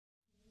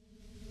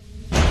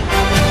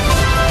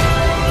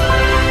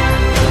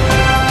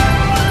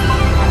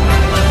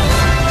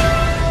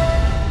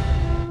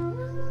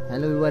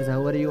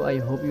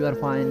are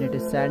fine. It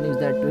is sad news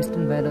that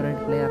Twisten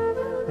Valorant player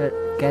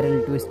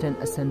Karel Twisten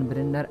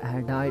Ašbrener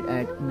had died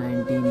at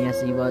 19.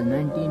 Yes, he was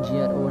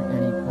 19-year-old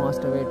and he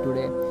passed away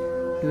today.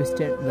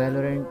 Twisten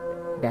Valorant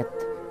death.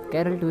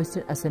 Karel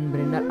Twisten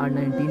Ašbrener, a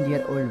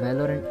 19-year-old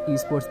Valorant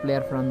esports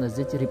player from the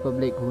Czech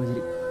Republic who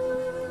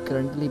is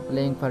currently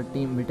playing for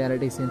Team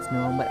Vitality since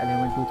November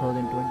 11,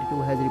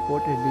 2022, has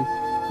reportedly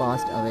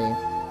passed away.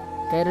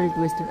 Karel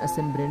Twisten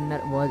Ašbrener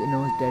was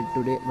announced dead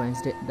today,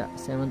 Wednesday, the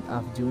 7th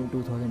of June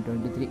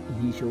 2023.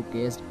 He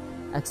showcased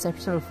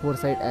exceptional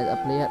foresight as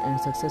a player and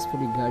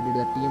successfully guided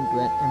the team to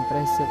an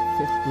impressive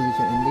 5th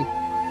position in the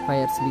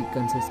fiercely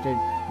contested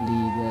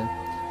league.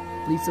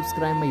 Please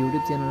subscribe my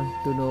YouTube channel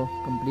to know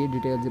complete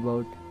details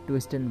about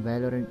Twisten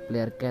Valorant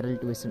player Karel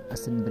Twisten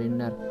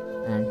Ašbrener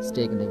and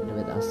stay connected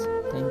with us.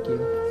 Thank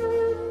you.